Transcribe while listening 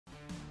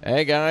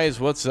Hey guys,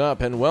 what's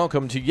up? And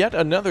welcome to yet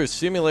another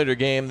simulator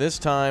game, this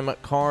time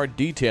car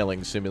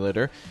detailing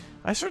simulator.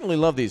 I certainly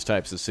love these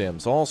types of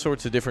sims. All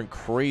sorts of different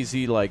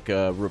crazy like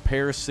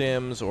repair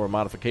sims or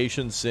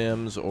modification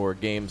sims or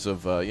games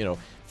of,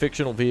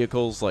 fictional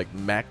vehicles like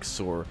mechs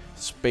or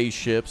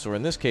spaceships or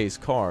in this case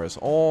cars.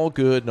 All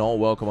good and all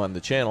welcome on the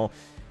channel.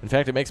 In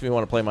fact, it makes me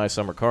want to play my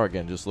summer car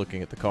again just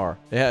looking at the car.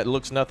 Yeah, it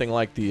looks nothing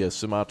like the the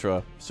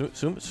sumo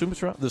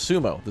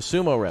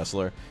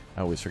wrestler. I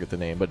always forget the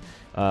name, but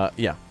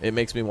yeah, it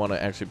makes me want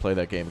to actually play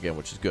that game again,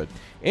 which is good.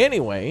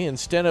 Anyway,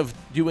 instead of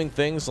doing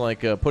things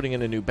like putting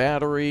in a new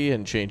battery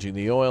and changing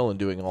the oil and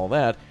doing all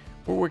that,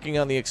 we're working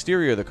on the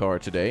exterior of the car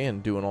today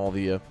and doing all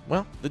the,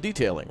 the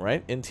detailing,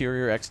 right?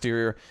 Interior,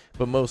 exterior,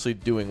 but mostly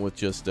doing with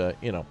just,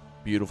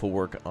 beautiful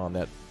work on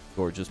that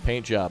gorgeous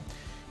paint job.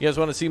 You guys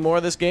want to see more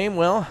of this game?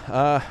 Well,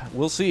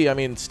 we'll see. I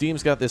mean,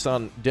 Steam's got this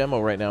on demo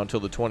right now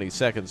until the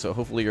 22nd, so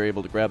hopefully you're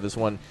able to grab this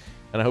one.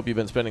 And I hope you've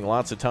been spending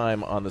lots of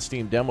time on the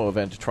Steam demo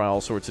event to try all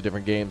sorts of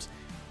different games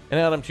and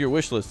add them to your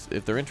wish list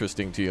if they're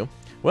interesting to you.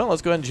 Well,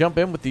 let's go ahead and jump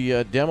in with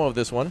the demo of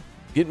this one.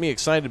 Getting me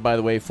excited, by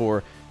the way,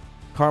 for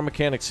Car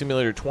Mechanic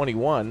Simulator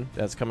 21.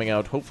 That's coming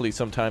out hopefully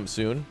sometime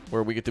soon,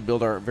 where we get to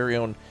build our very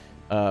own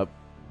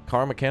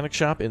car mechanic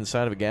shop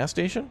inside of a gas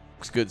station.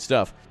 It's good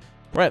stuff.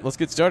 Right, let's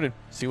get started.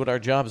 See what our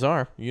jobs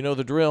are. You know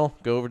the drill.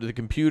 Go over to the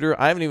computer.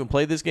 I haven't even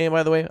played this game,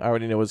 by the way. I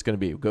already know what it's going to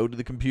be. Go to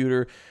the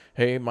computer.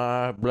 Hey,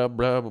 my blah,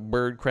 blah,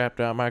 bird crapped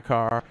out my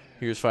car.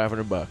 Here's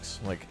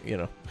 $500. Like,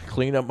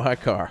 clean up my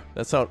car.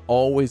 That's how it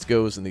always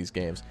goes in these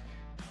games.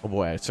 Oh,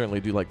 boy, I certainly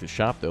do like the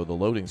shop, though. The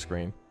loading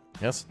screen.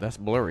 Yes, that's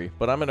blurry.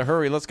 But I'm in a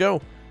hurry. Let's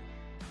go.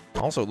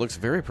 Also, it looks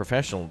very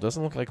professional. It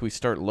doesn't look like we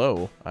start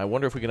low. I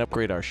wonder if we can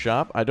upgrade our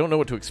shop. I don't know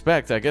what to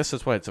expect. I guess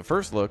that's why it's a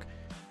first look.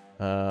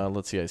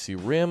 Let's see, I see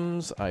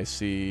rims, I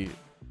see...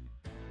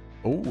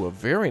 Oh, a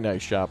very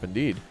nice shop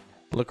indeed.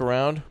 Look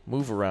around,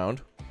 move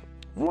around.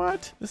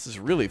 What? This is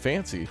really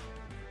fancy.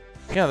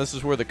 Yeah, this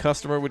is where the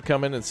customer would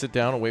come in and sit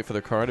down and wait for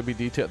their car to be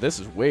detailed.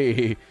 This is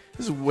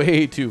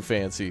way too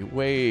fancy.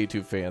 Way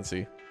too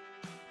fancy.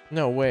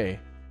 No way.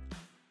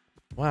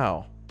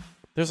 Wow.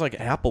 There's like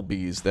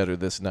Applebee's that are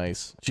this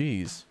nice.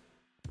 Jeez.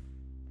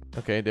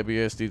 Okay,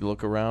 WSD to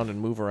look around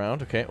and move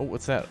around. Okay, oh,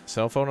 what's that?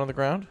 Cell phone on the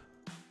ground?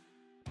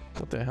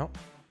 What the hell?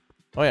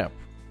 Oh, yeah.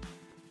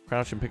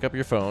 Crouch and pick up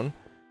your phone.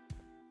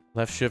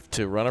 Left shift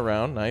to run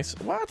around. Nice.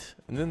 What?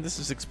 And then this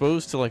is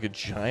exposed to like a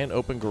giant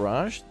open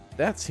garage?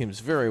 That seems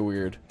very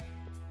weird.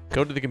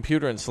 Go to the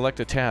computer and select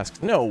a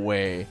task. No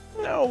way.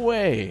 No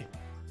way.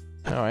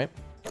 All right.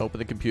 Open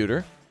the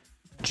computer.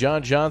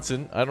 John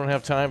Johnson, I don't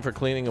have time for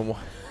cleaning and...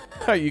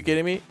 Are you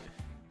kidding me?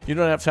 You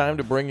don't have time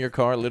to bring your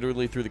car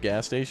literally through the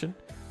gas station?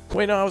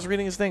 Wait, no, I was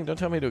reading his thing. Don't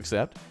tell me to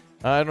accept.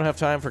 I don't have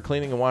time for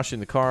cleaning and washing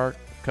the car.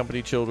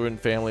 Company, children,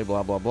 family,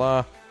 blah, blah,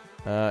 blah.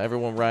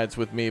 Everyone rides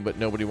with me, but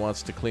nobody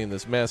wants to clean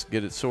this mess.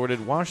 Get it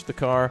sorted. Wash the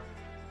car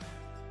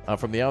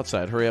from the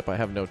outside. Hurry up, I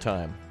have no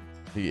time.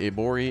 The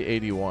Abori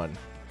 81.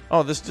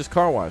 Oh, this is just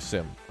car wash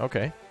sim.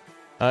 Okay.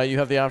 You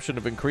have the option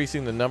of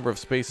increasing the number of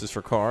spaces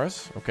for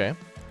cars. Okay.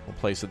 We'll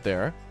place it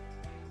there.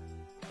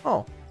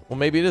 Oh, well,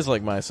 maybe it is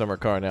like my summer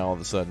car now all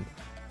of a sudden.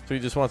 So he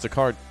just wants a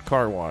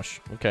car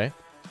wash. Okay.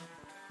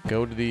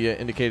 Go to the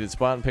indicated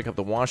spot and pick up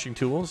the washing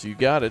tools. You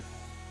got it.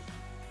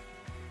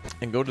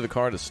 And go to the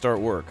car to start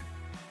work.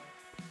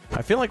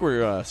 I feel like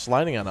we're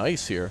sliding on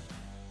ice here.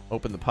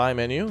 Open the pie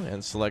menu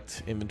and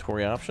select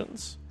inventory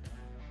options.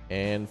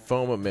 And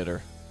foam emitter.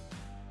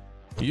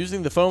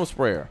 Using the foam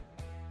sprayer.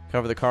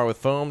 Cover the car with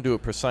foam. Do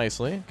it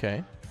precisely.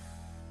 Okay.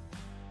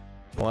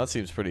 Well, that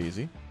seems pretty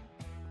easy.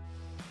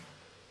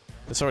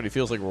 This already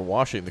feels like we're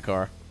washing the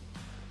car.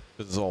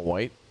 Because it's all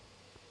white.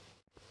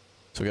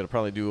 So we got to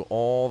probably do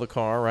all the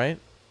car, right?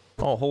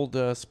 Oh, hold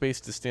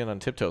space to stand on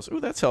tiptoes. Ooh,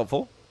 that's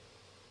helpful.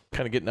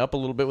 Kind of getting up a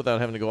little bit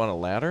without having to go on a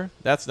ladder.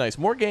 That's nice.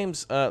 More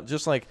games,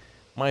 just like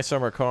My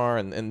Summer Car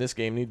and this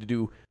game, need to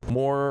do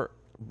more,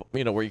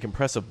 where you can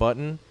press a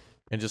button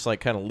and just like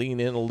kind of lean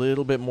in a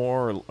little bit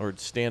more or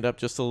stand up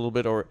just a little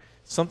bit or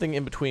something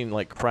in between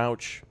like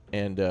crouch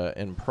and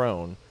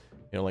prone,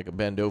 like a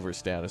bend over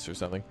status or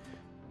something.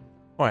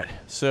 All right,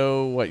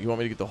 so what, you want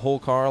me to get the whole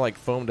car like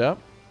foamed up?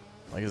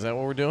 Like, is that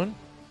what we're doing?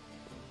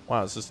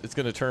 Wow, it's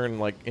going to turn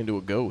like into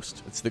a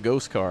ghost. It's the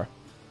ghost car.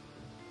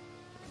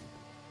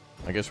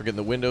 I guess we're getting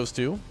the windows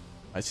too.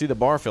 I see the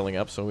bar filling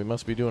up, so we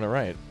must be doing it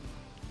right.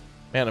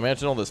 Man,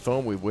 imagine all this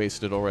foam we've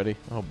wasted already.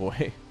 Oh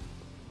boy.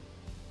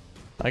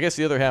 I guess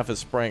the other half is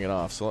spraying it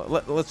off, so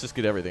let's just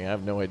get everything. I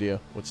have no idea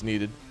what's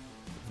needed.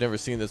 I've never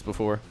seen this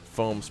before.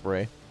 Foam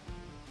spray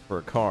for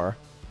a car.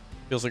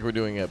 Feels like we're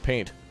doing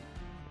paint.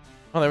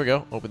 Oh, there we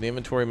go. Open the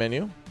inventory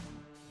menu.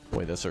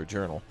 Wait, that's our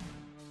journal.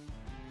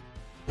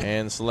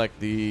 And select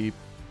the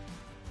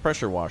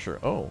pressure washer.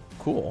 Oh,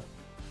 cool.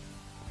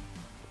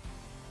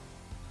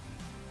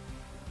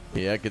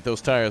 Yeah, get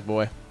those tires,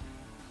 boy.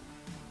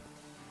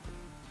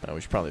 Oh,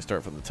 we should probably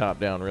start from the top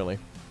down, really.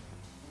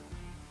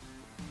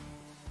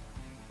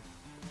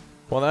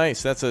 Well,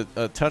 nice. That's a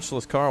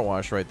touchless car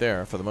wash right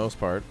there, for the most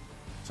part.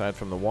 Aside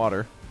from the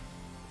water.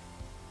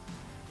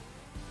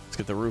 Let's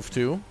get the roof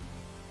too.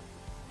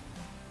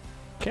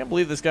 Can't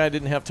believe this guy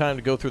didn't have time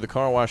to go through the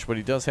car wash, but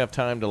he does have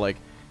time to, like,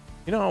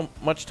 you know how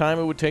much time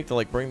it would take to,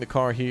 like, bring the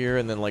car here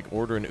and then, like,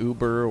 order an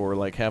Uber or,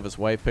 like, have his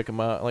wife pick him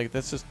up. Like,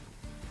 that's just,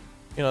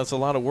 you know, it's a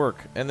lot of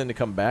work. And then to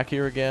come back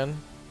here again.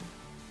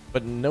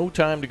 But no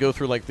time to go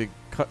through, like, the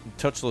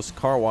touchless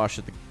car wash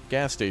at the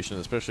gas station,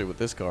 especially with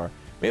this car.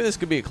 Maybe this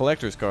could be a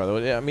collector's car, though.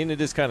 Yeah, I mean,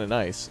 it is kind of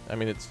nice. I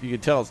mean, it's, you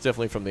can tell it's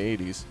definitely from the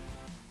 80s,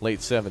 late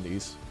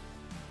 70s.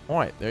 All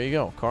right, there you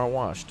go. Car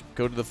washed.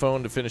 Go to the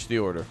phone to finish the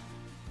order.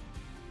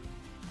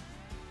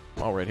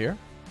 All right here.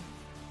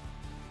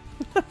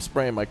 I'm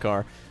spraying my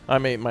car. I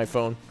made my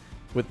phone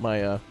with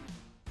my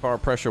car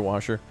pressure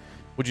washer.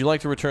 Would you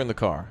like to return the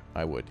car?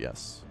 I would,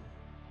 yes.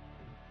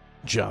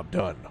 Job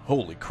done.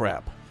 Holy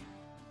crap.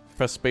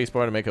 Press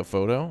spacebar to make a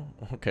photo.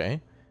 Okay.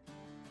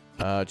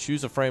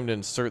 Choose a frame to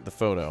insert the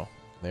photo.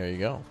 There you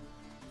go.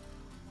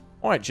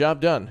 All right,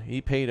 job done. He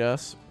paid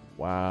us.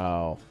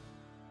 Wow.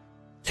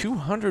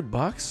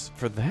 $200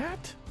 for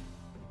that?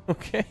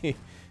 Okay.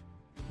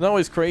 It's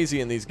always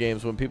crazy in these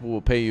games when people will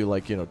pay you,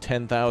 like, you know,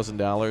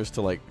 $10,000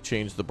 to, like,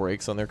 change the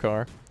brakes on their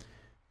car.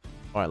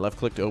 All right, left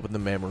click to open the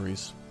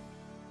memories.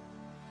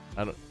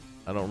 I don't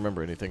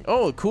remember anything.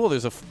 Oh, cool.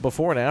 There's a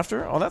before and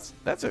after. Oh, that's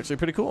actually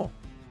pretty cool.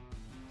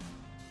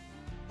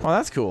 Oh,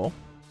 that's cool.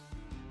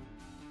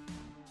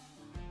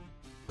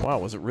 Wow,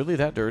 was it really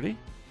that dirty?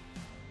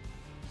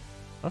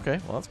 Okay,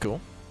 well, that's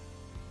cool.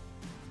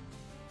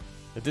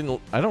 It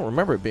didn't. I don't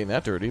remember it being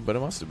that dirty, but it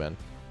must have been.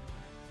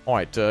 All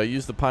right,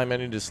 use the pie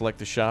menu to select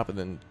the shop and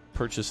then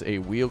purchase a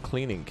wheel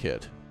cleaning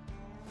kit.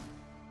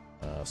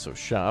 So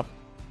shop.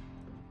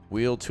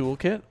 Wheel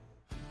toolkit?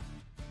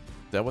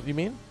 Is that what you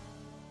mean?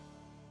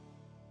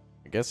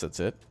 I guess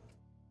that's it.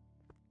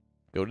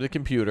 Go to the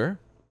computer.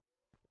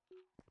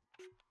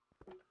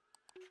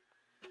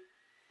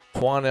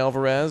 Juan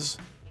Alvarez.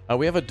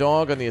 We have a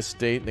dog on the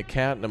estate and a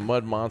cat and a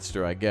mud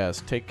monster, I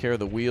guess. Take care of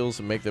the wheels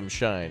and make them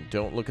shine.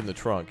 Don't look in the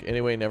trunk.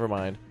 Anyway, never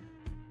mind.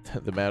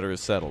 The matter is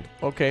settled.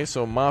 Okay,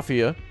 so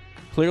Mafia.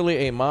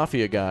 Clearly a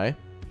Mafia guy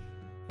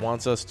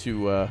wants us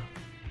to,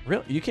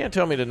 really? You can't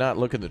tell me to not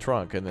look in the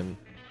trunk and then...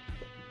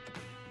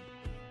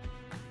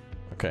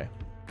 Okay.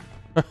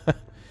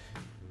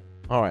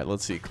 Alright,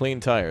 let's see. Clean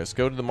tires.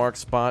 Go to the marked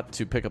spot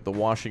to pick up the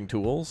washing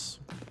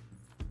tools.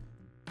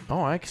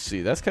 Oh, I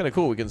see. That's kind of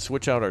cool. We can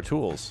switch out our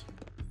tools.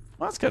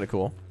 Well, that's kind of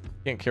cool.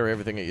 You can't carry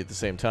everything at you at the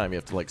same time. You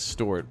have to, like,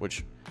 store it,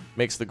 which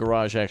makes the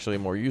garage actually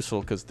more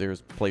useful because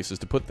there's places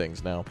to put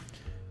things now.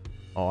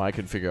 Oh, I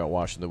can figure out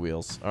washing the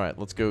wheels. All right,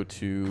 let's go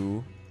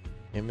to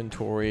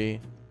inventory.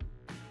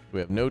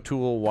 We have no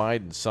tool,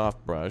 wide, and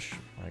soft brush.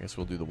 I guess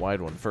we'll do the wide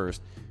one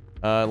first.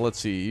 Let's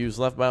see. Use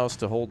left mouse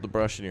to hold the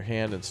brush in your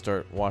hand and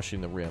start washing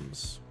the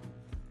rims.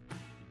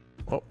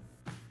 Oh.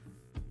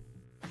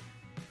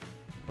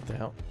 What the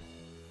hell?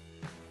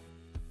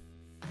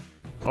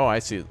 Oh, I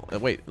see.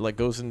 Wait, like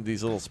goes into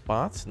these little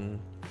spots and...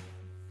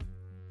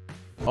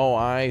 Oh,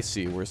 I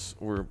see.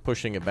 We're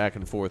pushing it back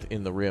and forth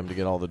in the rim to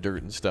get all the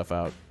dirt and stuff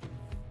out.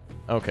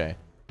 Okay.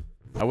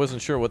 I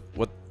wasn't sure what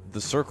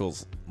the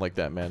circles like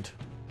that meant.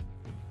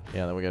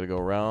 Yeah, then we gotta go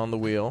around the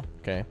wheel.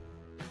 Okay.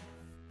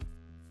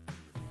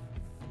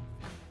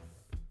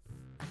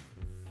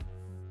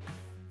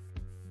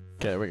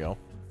 Okay, there we go.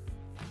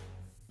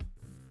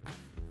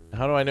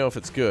 How do I know if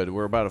it's good?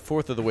 We're about a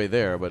fourth of the way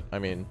there, but, I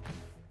mean,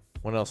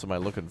 what else am I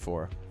looking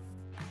for?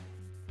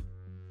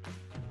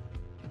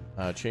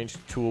 Change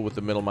tool with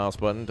the middle mouse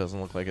button.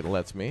 Doesn't look like it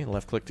lets me.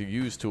 Left click to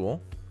use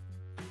tool.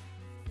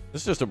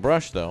 This is just a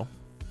brush, though.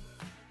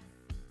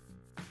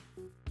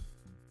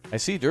 I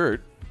see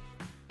dirt.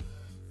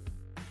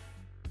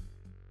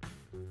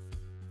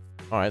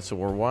 Alright, so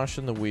we're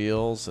washing the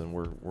wheels, and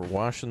we're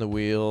washing the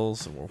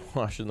wheels, and we're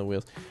washing the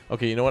wheels.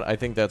 Okay, you know what? I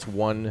think that's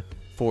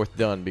 1/4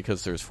 done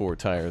because there's 4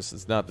 tires.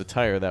 It's not the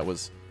tire that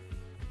was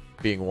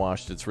being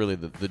washed. It's really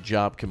the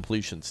job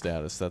completion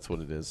status. That's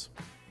what it is.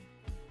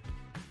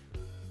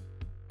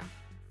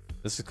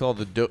 This is called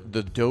the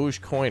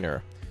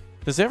Dogecoiner.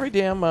 Does every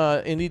damn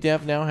indie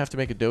dev now have to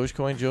make a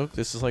Dogecoin joke?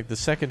 This is like the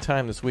second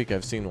time this week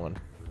I've seen one.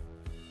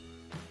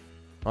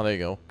 Oh, there you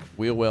go.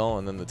 Wheel well,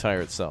 and then the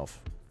tire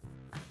itself.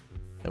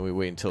 And we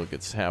wait until it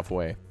gets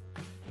halfway.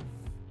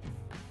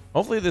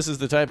 Hopefully this is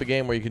the type of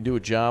game where you can do a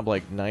job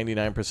like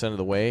 99% of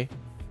the way,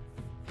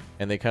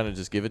 and they kind of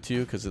just give it to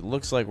you, because it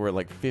looks like we're at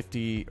like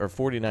 50 or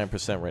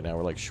 49% right now.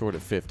 We're like short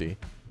of 50.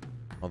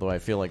 Although I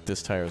feel like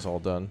this tire is all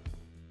done.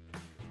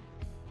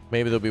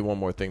 Maybe there'll be one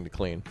more thing to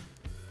clean.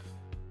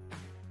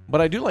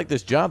 But I do like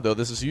this job, though.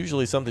 This is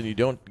usually something you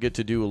don't get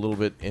to do a little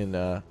bit in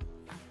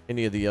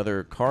any of the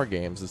other car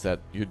games, is that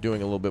you're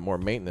doing a little bit more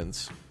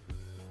maintenance.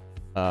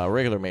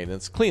 Regular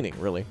maintenance. Cleaning,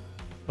 really.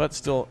 But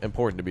still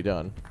important to be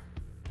done.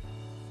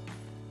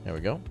 There we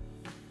go.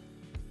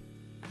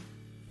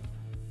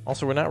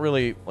 Also, we're not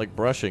really, like,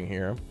 brushing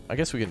here. I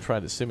guess we can try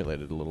to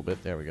simulate it a little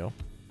bit. There we go.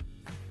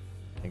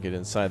 And get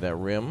inside that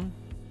rim.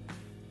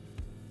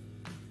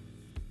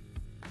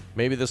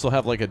 Maybe this will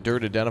have, like, a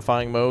dirt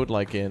identifying mode,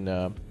 like in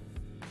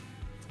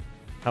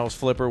House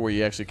Flipper, where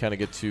you actually kind of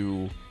get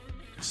to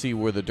see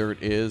where the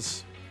dirt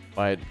is.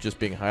 by it just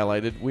being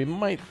highlighted. We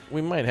might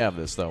have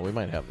this though. We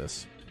might have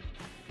this.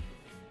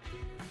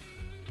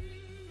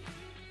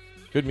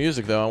 Good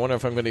music though. I wonder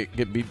if I'm going to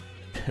get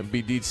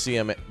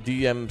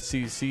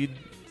DMCC'd,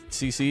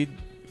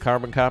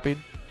 carbon copied.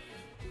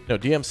 No,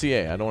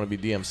 DMCA. I don't want to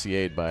be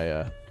DMCA'd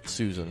by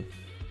Susan.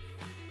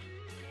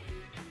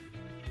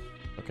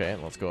 Okay,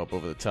 let's go up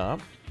over the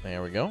top.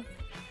 There we go.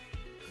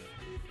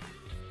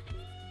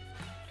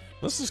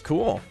 This is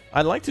cool.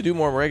 I'd like to do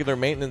more regular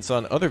maintenance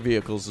on other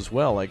vehicles as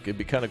well. Like, it'd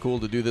be kind of cool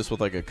to do this with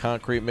like a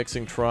concrete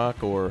mixing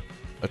truck or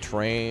a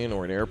train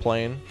or an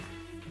airplane.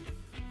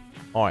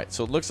 Alright,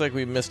 so it looks like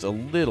we missed a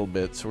little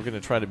bit, so we're going to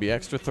try to be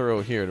extra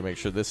thorough here to make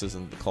sure this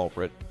isn't the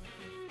culprit.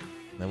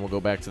 And then we'll go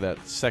back to that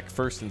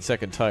first and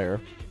second tire.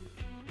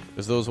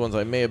 Because those ones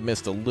I may have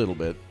missed a little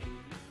bit.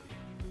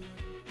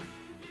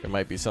 There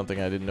might be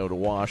something I didn't know to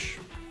wash.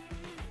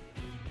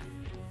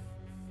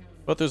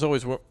 But there's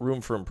always room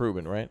for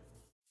improvement, right?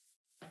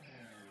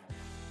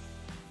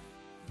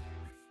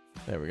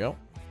 There we go.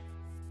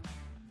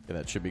 Okay,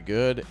 that should be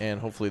good. And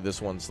hopefully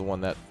this one's the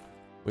one that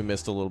we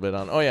missed a little bit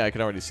on. Oh yeah, I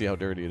can already see how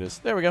dirty it is.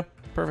 There we go.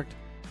 Perfect.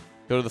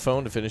 Go to the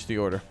phone to finish the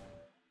order.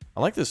 I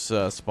like this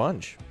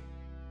sponge.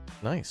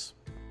 Nice.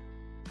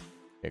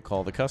 Okay,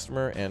 call the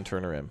customer and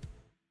turn her in.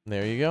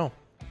 There you go.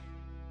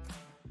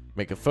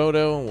 Make a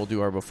photo and we'll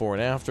do our before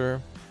and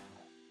after.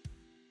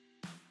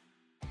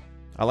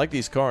 I like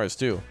these cars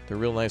too. They're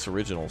real nice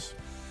originals.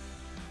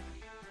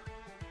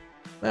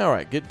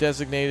 Alright, get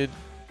designated.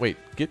 Wait,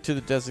 get to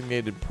the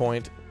designated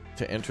point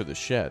to enter the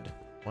shed.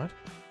 What?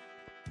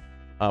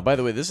 By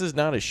the way, this is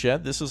not a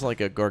shed. This is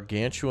like a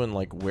gargantuan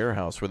like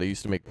warehouse where they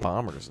used to make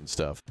bombers and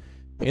stuff.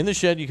 In the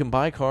shed, you can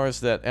buy cars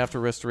that after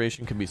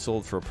restoration can be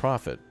sold for a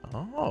profit.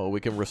 Oh,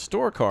 we can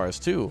restore cars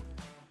too.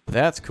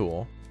 That's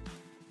cool.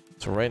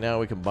 So right now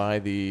we can buy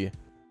the...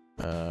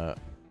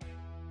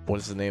 what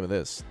is the name of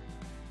this?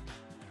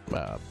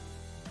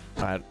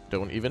 I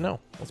don't even know.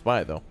 Let's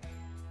buy it though.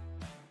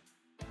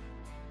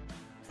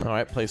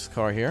 Alright, place the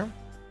car here.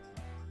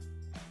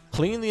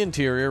 Clean the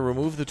interior,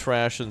 remove the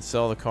trash, and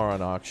sell the car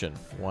on auction.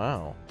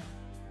 Wow.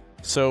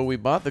 So we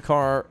bought the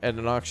car at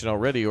an auction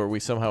already, or we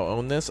somehow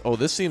own this? Oh,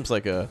 this seems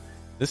like a...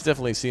 This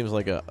definitely seems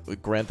like a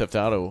Grand Theft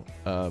Auto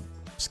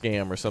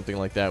scam or something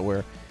like that,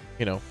 where,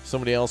 you know,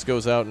 somebody else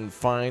goes out and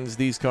finds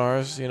these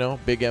cars, you know,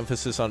 big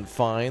emphasis on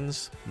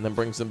finds, and then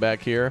brings them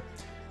back here.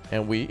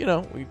 And we, you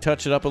know, we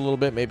touch it up a little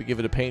bit, maybe give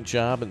it a paint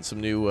job and some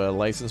new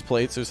license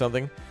plates or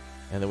something,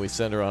 and then we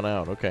send her on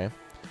out. Okay.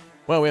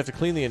 Well, we have to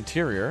clean the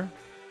interior.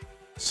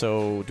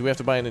 So, do we have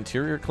to buy an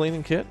interior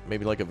cleaning kit?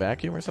 Maybe like a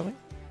vacuum or something?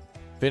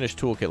 Finished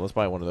toolkit. Let's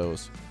buy one of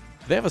those.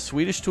 Do they have a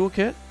Swedish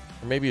toolkit?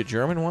 Or maybe a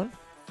German one?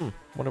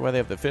 Wonder why they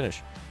have the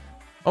finish.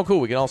 Oh, cool.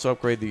 We can also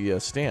upgrade the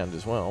stand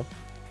as well.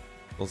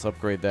 Let's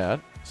upgrade that.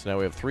 So now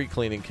we have 3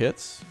 cleaning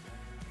kits.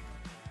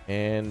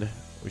 And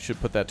we should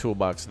put that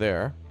toolbox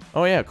there.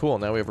 Oh, yeah. Cool.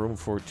 Now we have room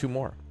for 2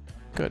 more.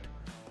 Good.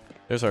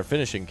 There's our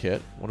finishing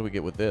kit. What do we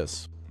get with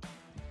this?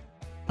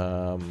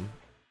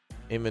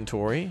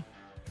 Inventory.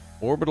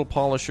 Orbital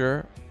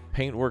polisher.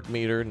 Paintwork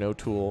meter. No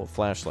tool.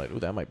 Flashlight. Ooh,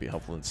 that might be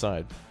helpful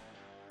inside.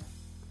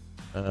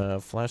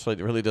 Flashlight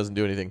really doesn't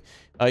do anything.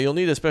 You'll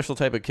need a special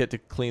type of kit to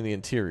clean the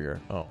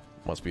interior. Oh,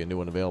 must be a new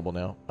one available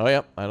now. Oh,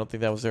 yeah. I don't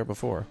think that was there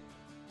before.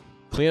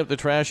 Clean up the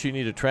trash. You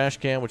need a trash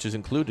can, which is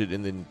included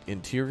in the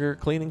interior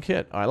cleaning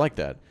kit. Oh, I like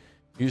that.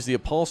 Use the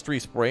upholstery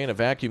spray and a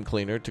vacuum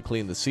cleaner to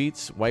clean the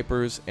seats,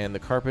 wipers, and the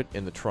carpet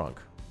in the trunk.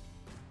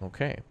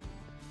 Okay.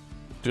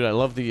 Dude, I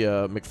love the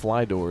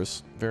McFly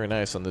doors. Very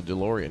nice on the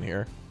DeLorean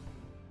here.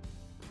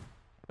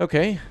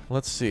 Okay,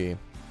 let's see.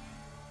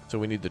 So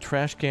we need the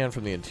trash can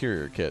from the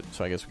interior kit.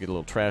 So I guess we get a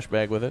little trash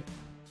bag with it.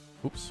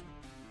 Oops.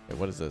 Wait,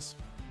 what is this?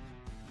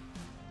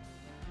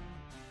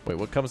 Wait,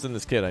 what comes in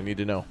this kit? I need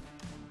to know.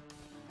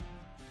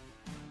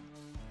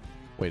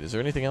 Wait, is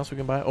there anything else we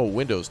can buy? Oh,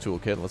 Windows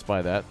toolkit. Let's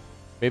buy that.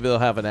 Maybe they'll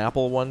have an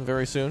Apple one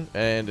very soon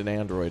and an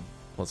Android.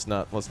 Let's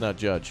not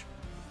judge.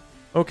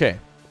 Okay.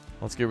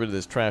 Let's get rid of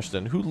this trash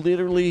then. Who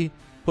literally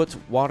puts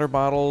water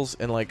bottles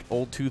and like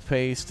old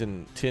toothpaste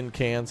and tin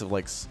cans of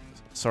like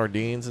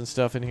sardines and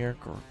stuff in here?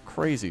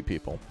 Crazy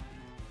people.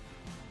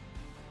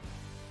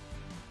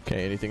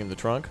 Okay, anything in the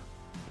trunk?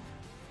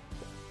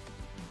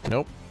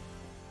 Nope.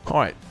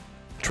 Alright.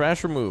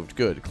 Trash removed.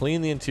 Good.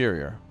 Clean the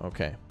interior.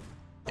 Okay.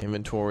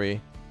 Inventory.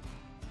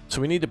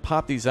 So we need to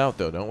pop these out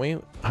though, don't we?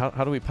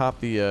 How do we pop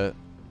the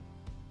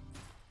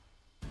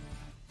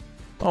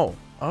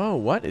Oh,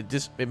 what?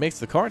 It makes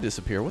the car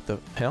disappear. What the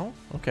hell?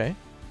 Okay.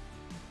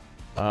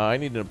 I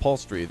need an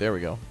upholstery. There we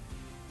go.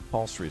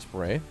 Upholstery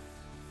spray.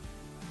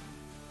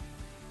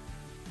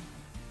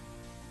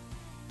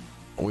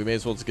 Well, we may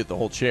as well just get the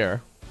whole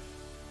chair.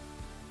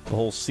 The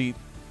whole seat.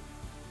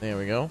 There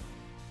we go.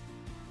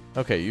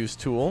 Okay, use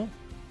tool.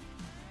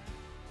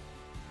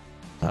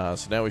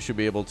 So now we should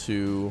be able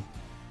to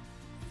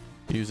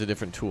use a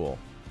different tool.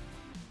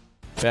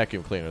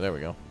 Vacuum cleaner. There we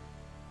go.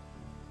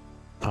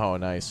 Oh,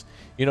 nice.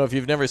 You know, if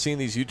you've never seen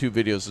these YouTube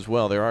videos as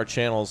well, there are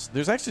channels.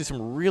 There's actually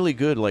some really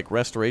good, like,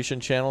 restoration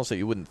channels that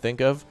you wouldn't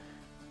think of.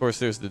 course,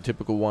 there's the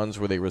typical ones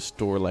where they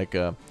restore like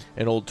an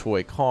old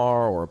toy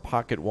car or a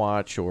pocket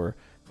watch or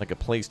like a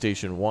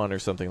PlayStation 1 or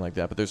something like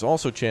that. But there's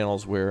also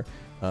channels where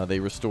they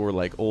restore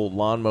like old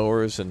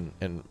lawnmowers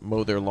and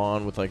mow their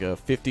lawn with like a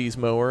 50s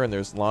mower. And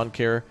there's lawn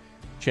care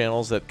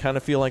channels that kind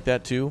of feel like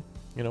that too,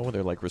 you know, where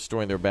they're like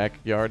restoring their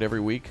backyard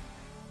every week.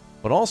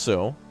 But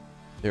also,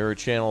 there are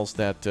channels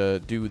that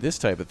do this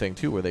type of thing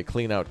too, where they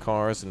clean out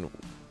cars and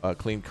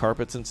clean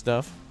carpets and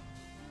stuff.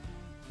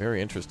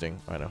 Very interesting.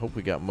 All right, I hope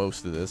we got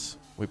most of this.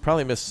 We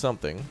probably missed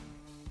something,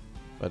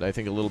 but I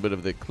think a little bit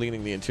of the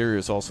cleaning the interior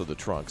is also the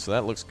trunk, so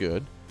that looks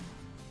good.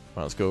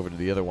 Well, let's go over to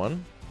the other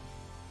one.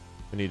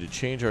 We need to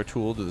change our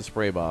tool to the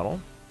spray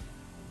bottle.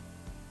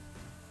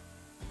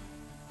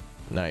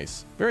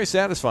 Nice. Very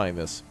satisfying,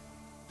 this.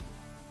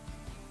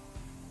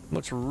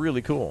 Looks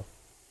really cool.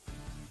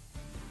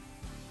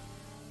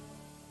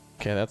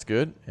 Okay, that's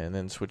good. And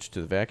then switch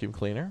to the vacuum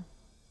cleaner.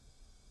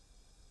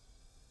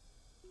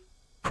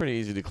 Pretty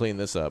easy to clean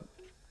this up.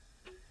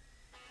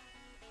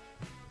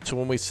 So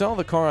when we sell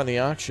the car on the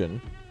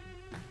auction,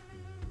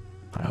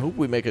 I hope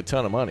we make a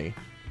ton of money.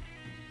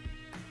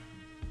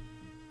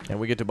 And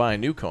we get to buy a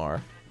new car.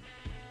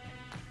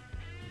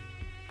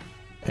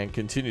 And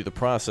continue the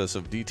process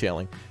of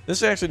detailing. This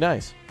is actually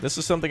nice. This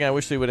is something I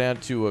wish they would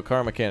add to a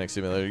car mechanic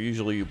simulator.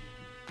 Usually,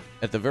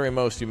 at the very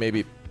most, you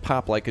maybe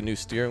pop like a new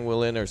steering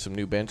wheel in or some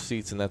new bench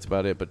seats, and that's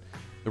about it. But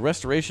the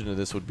restoration of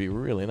this would be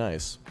really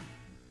nice.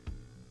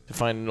 To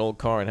find an old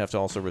car and have to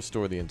also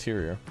restore the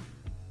interior.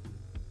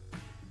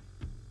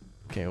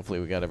 Okay, hopefully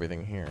we got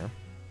everything here.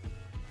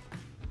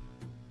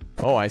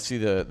 Oh, I see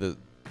the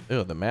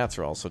mats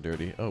are also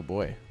dirty. Oh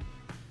boy.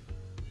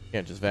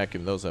 Can't just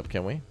vacuum those up,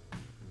 can we?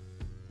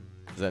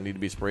 Does that need to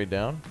be sprayed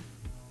down?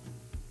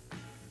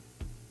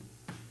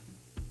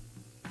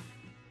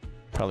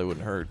 Probably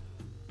wouldn't hurt.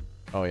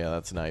 Oh yeah,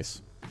 that's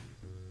nice.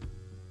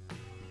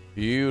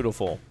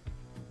 Beautiful.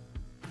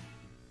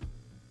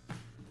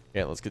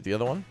 Yeah, let's get the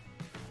other one.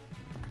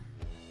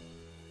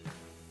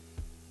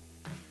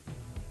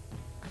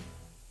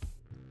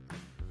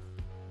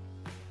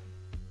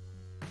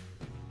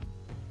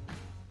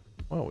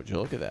 Oh, would you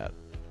look at that?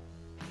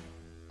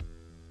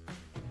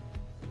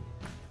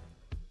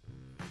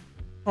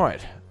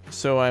 Alright,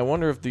 so I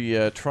wonder if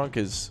the trunk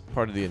is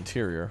part of the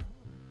interior.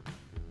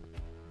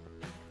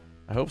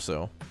 I hope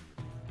so.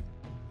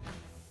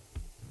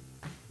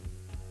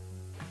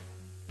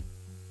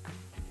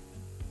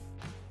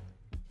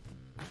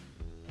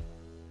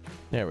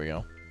 There we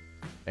go.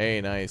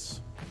 Hey,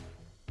 nice.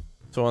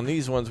 So on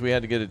these ones, we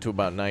had to get it to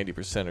about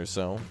 90% or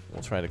so.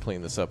 We'll try to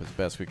clean this up as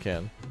best we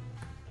can.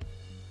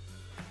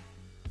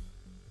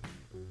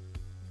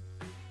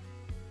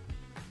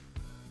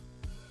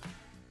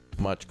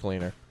 Much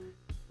cleaner.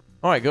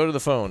 Alright, go to the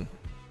phone.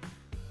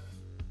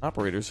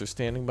 Operators are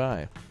standing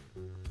by.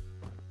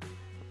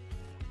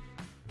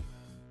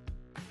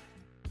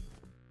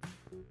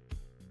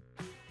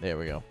 There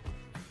we go.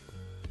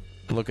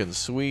 Looking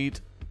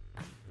sweet.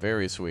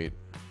 Very sweet.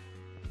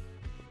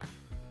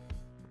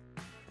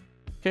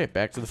 Okay,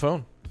 back to the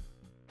phone.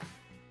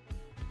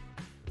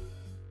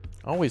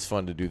 Always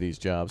fun to do these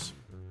jobs.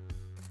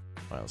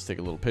 All right, let's take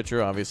a little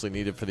picture, obviously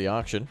needed for the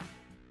auction.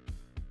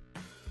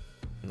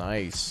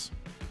 Nice.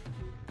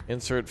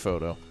 Insert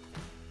photo.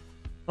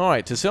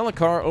 Alright, to sell a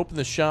car, open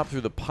the shop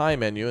through the Pie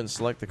menu and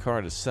select the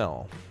car to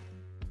sell.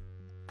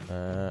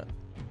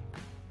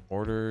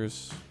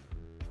 Orders.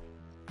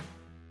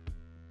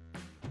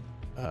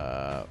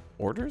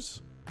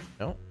 Orders?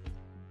 No.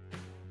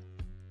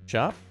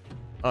 Shop?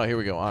 Oh, here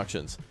we go.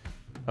 Auctions.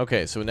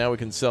 Okay, so now we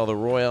can sell the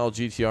Royale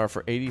GTR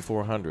for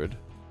 $8,400.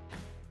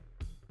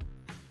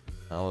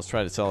 Let's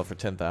try to sell it for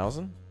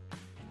 $10,000.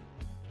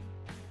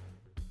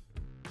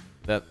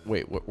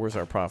 Wait, where's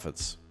our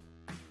profits?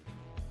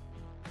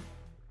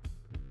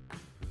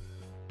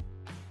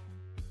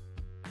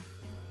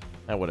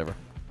 Whatever.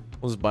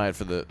 We'll just buy it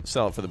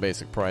sell it for the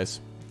basic price.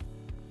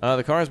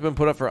 The car has been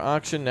put up for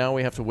auction. Now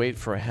we have to wait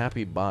for a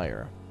happy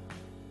buyer.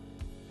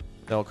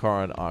 Sell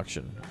car on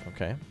auction.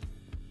 Okay.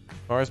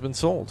 Car has been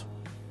sold.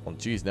 Well,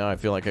 geez, now I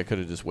feel like I could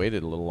have just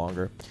waited a little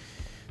longer.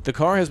 The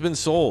car has been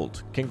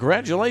sold.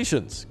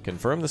 Congratulations!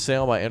 Confirm the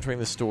sale by entering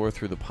the store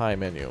through the Pie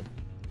menu.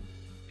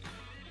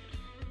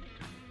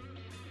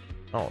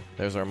 Oh,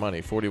 there's our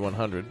money.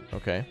 $4,100.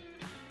 Okay.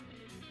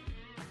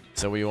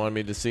 Is that what you wanted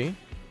me to see?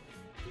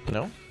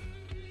 No?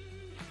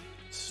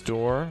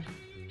 Store.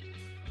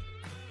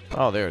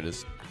 Oh, there it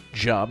is.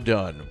 Job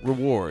done.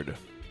 Reward.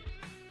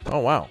 Oh,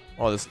 wow.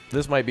 Oh,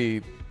 this might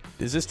be...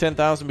 Is this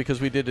 10,000 because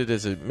we did it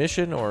as a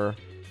mission, or...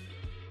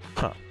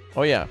 Huh.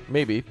 Oh, yeah.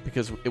 Maybe,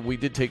 because we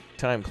did take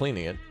time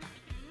cleaning it.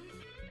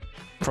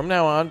 From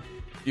now on,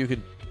 you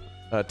could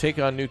take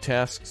on new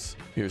tasks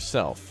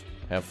yourself.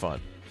 Have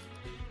fun.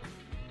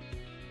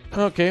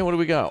 Okay, what do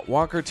we got?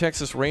 Walker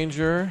Texas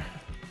Ranger.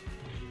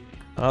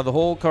 The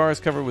whole car is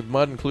covered with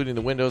mud, including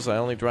the windows. I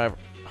only drive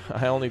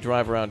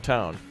around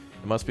town.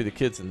 It must be the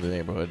kids in the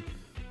neighborhood.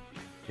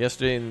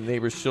 Yesterday, the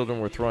neighbor's children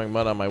were throwing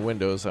mud on my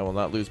windows. I will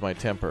not lose my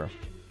temper.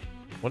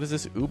 What is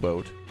this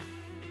U-boat?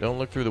 Don't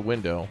look through the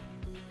window.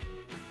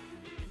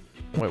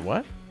 Wait,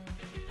 what?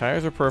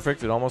 Tires are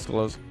perfect. It almost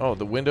glows. Oh,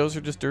 the windows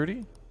are just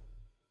dirty?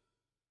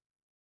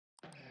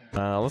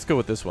 Let's go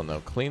with this one,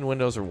 though. Clean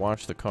windows or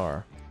wash the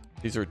car.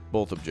 These are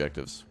both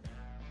objectives.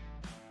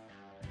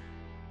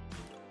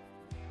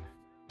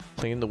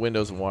 Clean the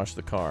windows and wash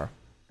the car.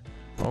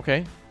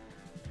 Okay.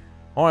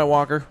 Alright,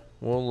 Walker.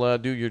 We'll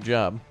do your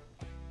job.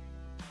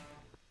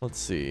 Let's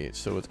see.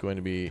 So it's going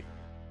to be...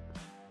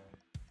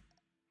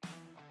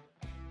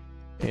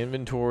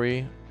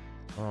 inventory.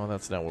 Oh,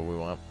 that's not what we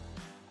want.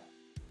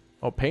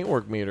 Oh,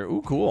 paintwork meter.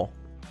 Ooh, cool.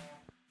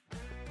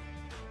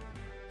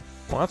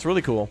 Well, that's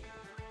really cool.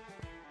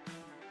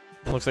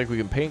 Looks like we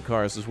can paint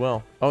cars as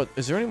well. Oh,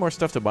 is there any more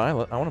stuff to buy? I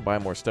want to buy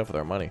more stuff with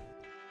our money.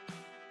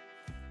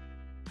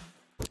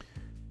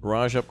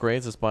 Garage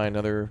upgrades. Let's buy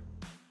another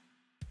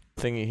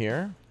thingy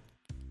here.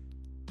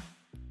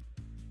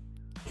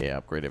 Yeah,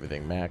 upgrade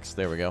everything. Max.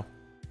 There we go.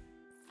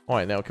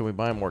 Alright, now can we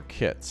buy more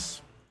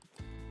kits?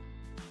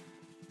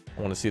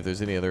 I want to see if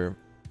there's any other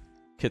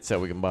kits that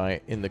we can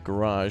buy in the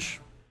garage.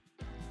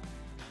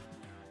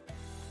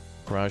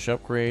 Garage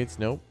upgrades.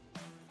 Nope.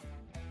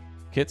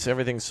 Kits,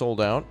 everything sold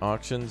out.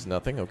 Auctions,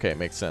 nothing. Okay,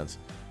 makes sense.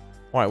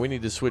 Alright, we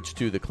need to switch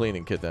to the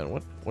cleaning kit then.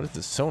 What is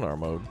this sonar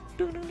mode?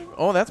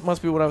 Oh, that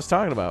must be what I was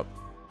talking about.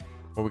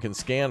 Where we can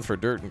scan for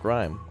dirt and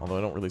grime, although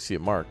I don't really see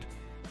it marked.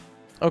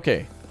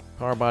 Okay,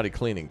 car body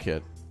cleaning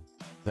kit.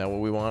 Is that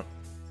what we want?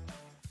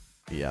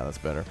 Yeah, that's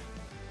better.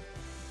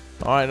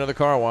 Alright, another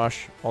car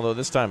wash. Although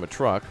this time a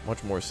truck.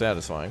 Much more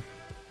satisfying.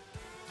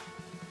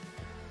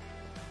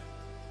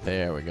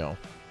 There we go.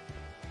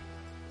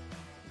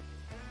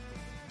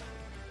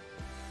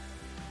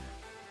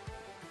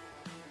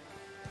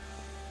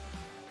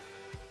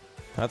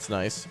 That's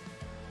nice.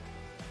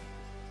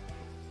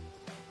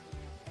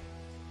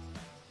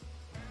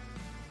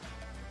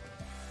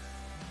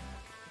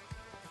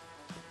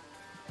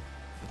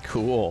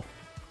 Cool.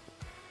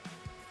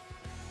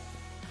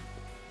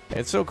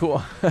 It's so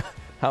cool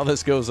how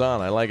this goes on.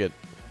 I like it.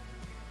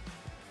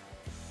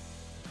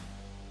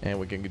 And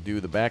we can do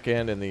the back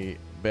end and the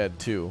bed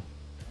too.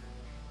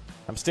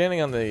 I'm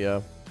standing on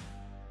the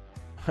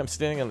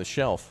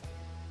shelf.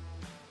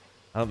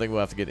 I don't think we'll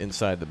have to get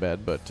inside the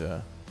bed, but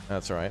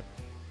that's all right.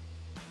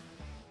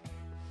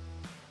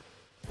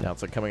 Now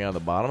it's like coming out of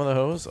the bottom of the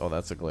hose. Oh,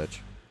 that's a glitch.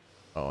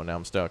 Oh, now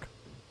I'm stuck.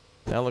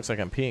 Now it looks like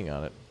I'm peeing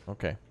on it.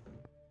 Okay.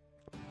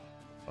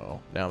 Oh,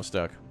 now I'm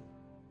stuck.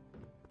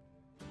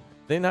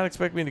 They not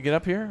expect me to get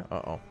up here?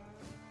 Uh-oh.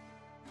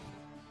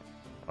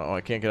 Uh-oh,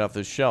 I can't get off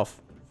this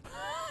shelf.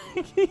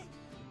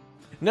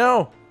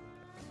 No!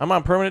 I'm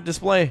on permanent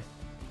display.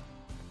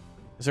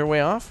 Is there a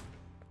way off?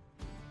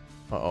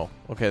 Uh-oh.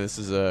 Okay, this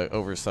is a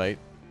oversight.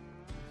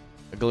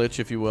 A glitch,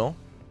 if you will.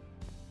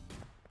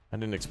 I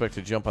didn't expect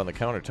to jump on the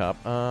countertop.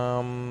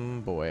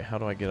 Boy, how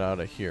do I get out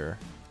of here?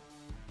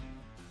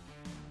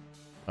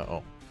 Uh-oh.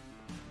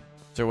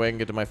 Is there a way I can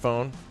get to my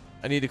phone?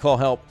 I need to call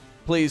help.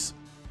 Please.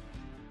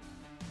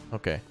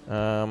 Okay.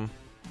 Now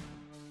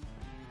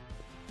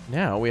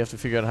we have to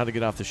figure out how to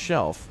get off the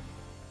shelf.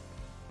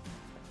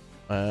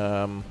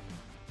 Oh,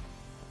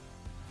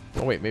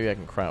 wait. Maybe I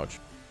can crouch.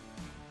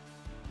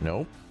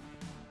 Nope.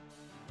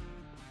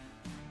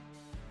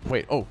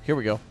 Wait. Oh, here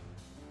we go.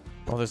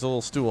 Oh, there's a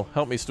little stool.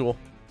 Help me, stool.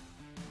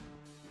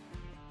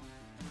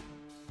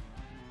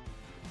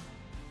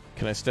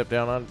 Can I step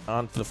down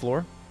onto the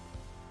floor?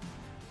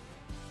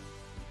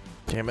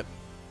 Damn it.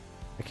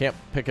 I can't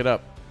pick it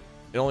up.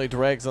 It only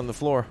drags on the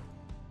floor.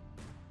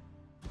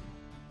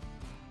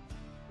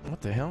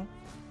 What the hell?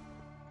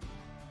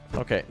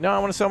 Okay. No, I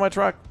want to sell my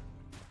truck.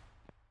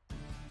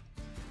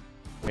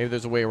 Maybe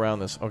there's a way around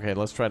this. Okay,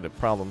 let's try to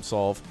problem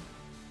solve.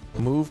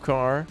 Move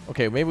car.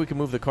 Okay, maybe we can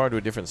move the car to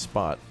a different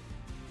spot.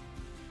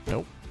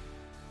 Nope.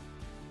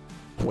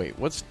 Wait,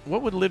 what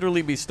would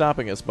literally be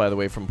stopping us, by the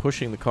way, from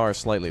pushing the car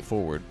slightly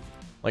forward?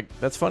 Like,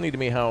 that's funny to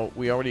me how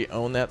we already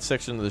own that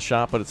section of the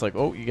shop, but it's like,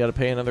 oh, you got to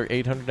pay another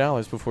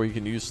 $800 before you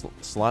can use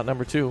slot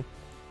number 2.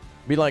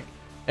 Be like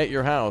at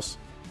your house,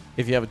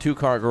 if you have a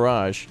 2-car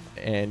garage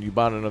and you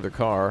bought another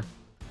car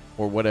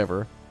or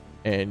whatever,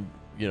 and,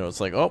 you know,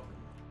 it's like, oh,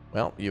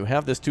 well, you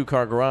have this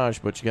 2-car garage,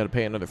 but you got to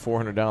pay another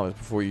 $400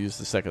 before you use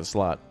the second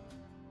slot.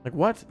 Like,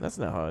 what? That's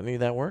not how any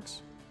of that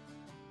works.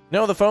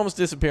 No, the foam's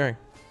disappearing.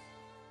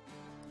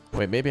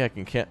 Wait, maybe I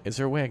can is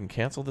there a way I can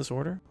cancel this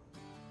order?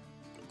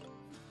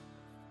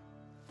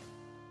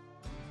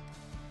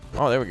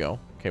 Oh, there we go.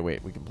 Okay,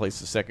 wait. We can place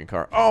the second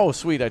car. Oh,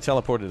 sweet. I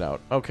teleported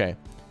out. Okay.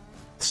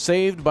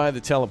 Saved by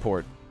the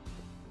teleport.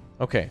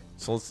 Okay.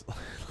 So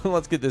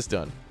let's get this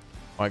done.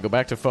 All right, go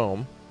back to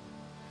foam.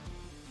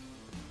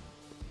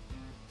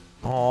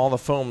 Oh, all the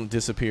foam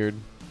disappeared.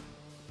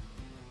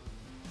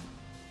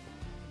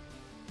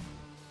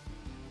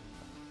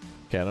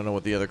 Okay, I don't know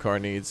what the other car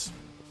needs.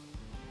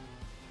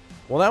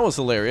 Well, that was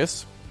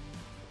hilarious.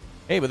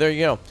 Hey, but there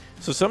you go.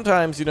 So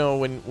sometimes, you know,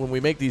 when we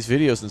make these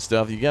videos and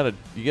stuff, you gotta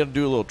do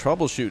a little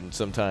troubleshooting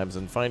sometimes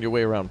and find your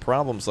way around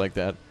problems like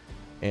that.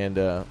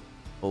 And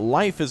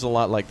life is a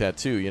lot like that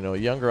too. You know,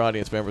 younger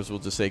audience members will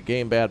just say,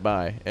 "Game bad,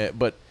 bye."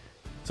 But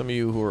some of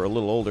you who are a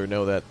little older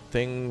know that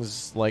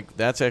things like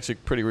that's actually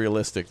pretty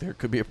realistic. There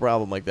could be a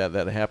problem like that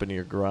happened in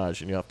your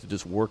garage, and you have to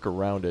just work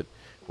around it.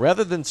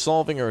 Rather than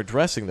solving or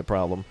addressing the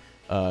problem,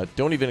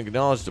 don't even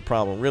acknowledge the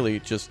problem. Really,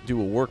 just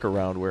do a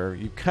workaround where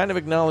you kind of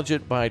acknowledge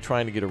it by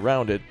trying to get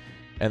around it,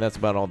 and that's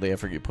about all the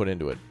effort you put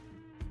into it.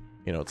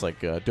 You know, it's like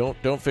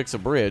don't fix a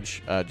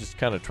bridge. Just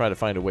kind of try to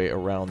find a way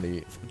around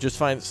the. Just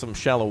find some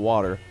shallow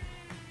water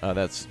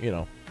that's, you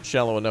know,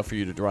 shallow enough for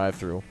you to drive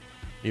through,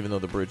 even though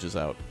the bridge is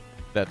out.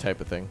 That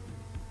type of thing.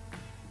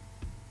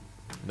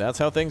 That's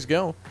how things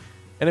go.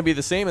 And it'd be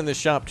the same in this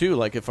shop too.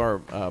 Like if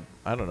our,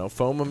 I don't know,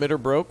 foam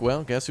emitter broke,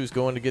 well, guess who's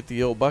going to get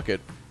the old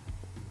bucket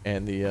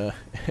and the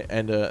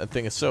and a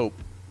thing of soap.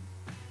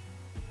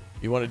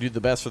 You want to do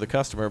the best for the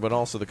customer, but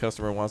also the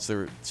customer wants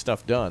their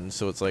stuff done.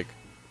 So it's like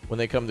when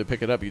they come to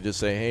pick it up, you just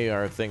say, hey,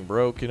 our thing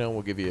broke, you know,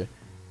 we'll give you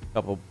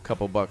a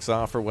couple bucks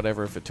off or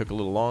whatever if it took a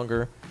little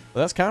longer.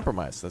 Well, that's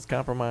compromise. That's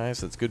compromise.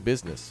 That's good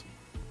business.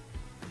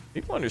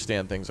 People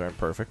understand things aren't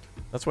perfect.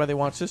 That's why they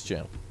watch this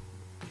channel.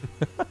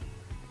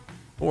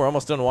 We're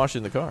almost done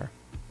washing the car.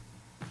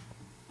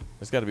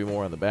 There's got to be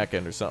more on the back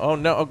end or something. Oh,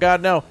 no. Oh,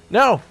 God, no.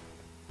 No!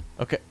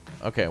 Okay.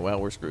 Okay, well,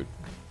 we're screwed.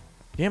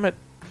 Damn it.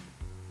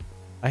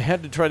 I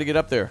had to try to get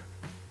up there.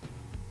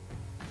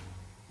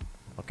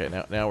 Okay,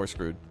 now we're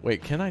screwed.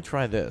 Wait, can I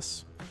try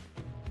this?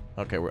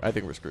 Okay, I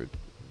think we're screwed.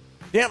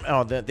 Damn!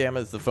 Oh, damn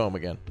it, it's the foam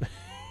again.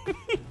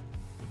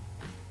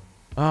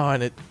 Oh,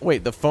 and it...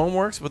 Wait, the foam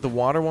works, but the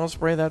water won't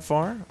spray that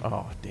far?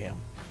 Oh, damn.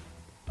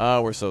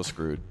 Oh, we're so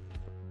screwed.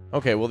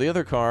 Okay, well, the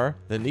other car,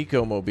 the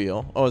Nico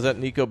Mobile. Oh, is that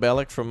Nico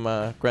Bellic from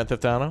Grand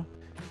Theft Auto?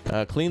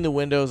 Clean the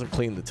windows and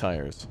clean the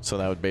tires. So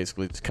that would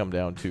basically just come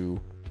down to...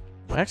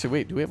 Actually,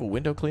 wait, do we have a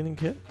window cleaning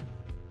kit?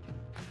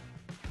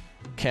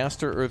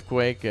 Caster,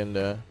 earthquake,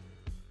 and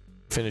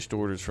finished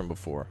orders from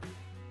before.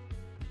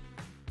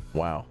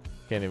 Wow.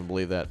 Can't even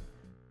believe that.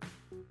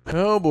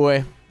 Oh,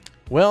 boy.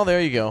 Well,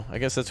 there you go. I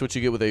guess that's what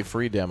you get with a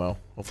free demo.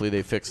 Hopefully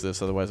they fix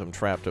this, otherwise I'm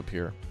trapped up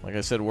here. Like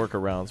I said,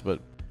 workarounds,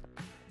 but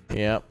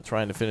yeah,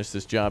 trying to finish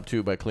this job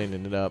too by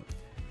cleaning it up.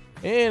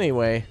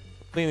 Anyway,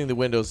 cleaning the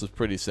windows is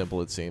pretty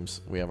simple, it seems.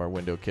 We have our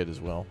window kit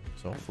as well,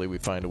 so hopefully we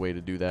find a way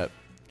to do that.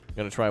 I'm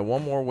going to try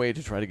one more way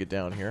to try to get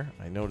down here.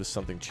 I noticed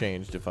something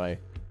changed if I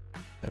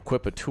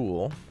equip a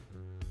tool.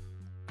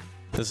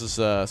 This is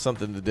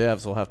something the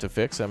devs will have to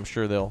fix. I'm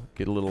sure they'll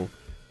get a little...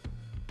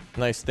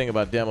 Nice thing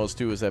about demos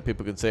too is that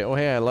people can say, oh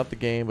hey, I love the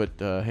game, but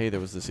hey, there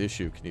was this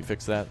issue, can you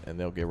fix that? And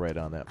they'll get right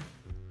on that.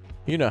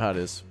 You know how it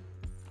is.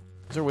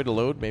 Is there a way to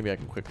load? Maybe I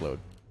can quick load.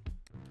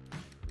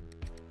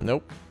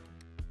 Nope.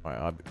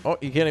 Alright, oh,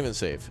 you can't even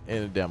save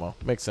in a demo.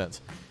 Makes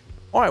sense.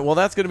 Alright, well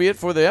that's gonna be it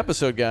for the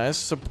episode, guys.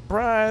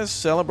 Surprise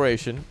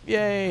celebration.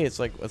 Yay! It's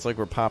like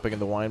we're popping in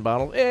the wine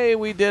bottle. Hey,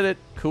 we did it!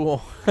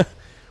 Cool.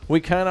 We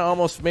kinda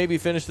almost maybe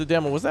finished the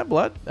demo. Was that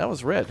blood? That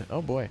was red.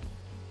 Oh boy.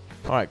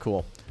 Alright,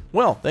 cool.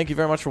 Well, thank you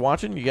very much for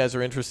watching. You guys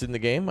are interested in the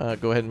game.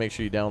 Go ahead and make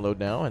sure you download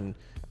now and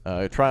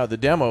try out the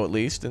demo at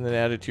least, and then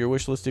add it to your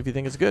wish list if you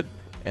think it's good.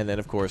 And then,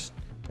 of course,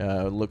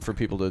 look for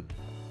people to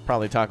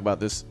probably talk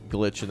about this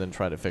glitch and then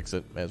try to fix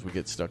it as we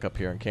get stuck up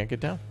here and can't get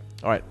down.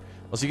 All right.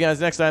 I'll see you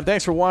guys next time.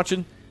 Thanks for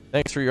watching.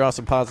 Thanks for your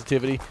awesome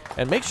positivity.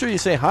 And make sure you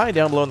say hi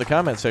down below in the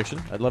comment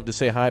section. I'd love to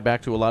say hi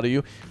back to a lot of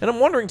you. And I'm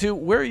wondering, too,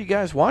 where are you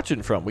guys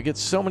watching from? We get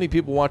so many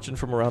people watching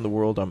from around the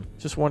world. I'm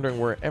just wondering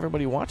where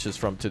everybody watches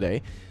from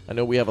today. I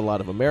know we have a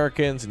lot of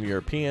Americans and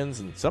Europeans,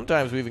 and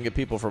sometimes we even get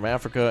people from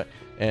Africa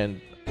and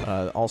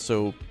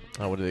also,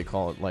 what do they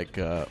call it, like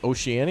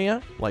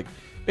Oceania? Like,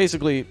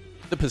 basically,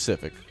 the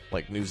Pacific,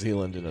 like New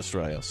Zealand and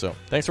Australia. So,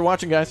 thanks for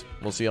watching, guys.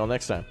 We'll see you all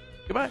next time.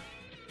 Goodbye.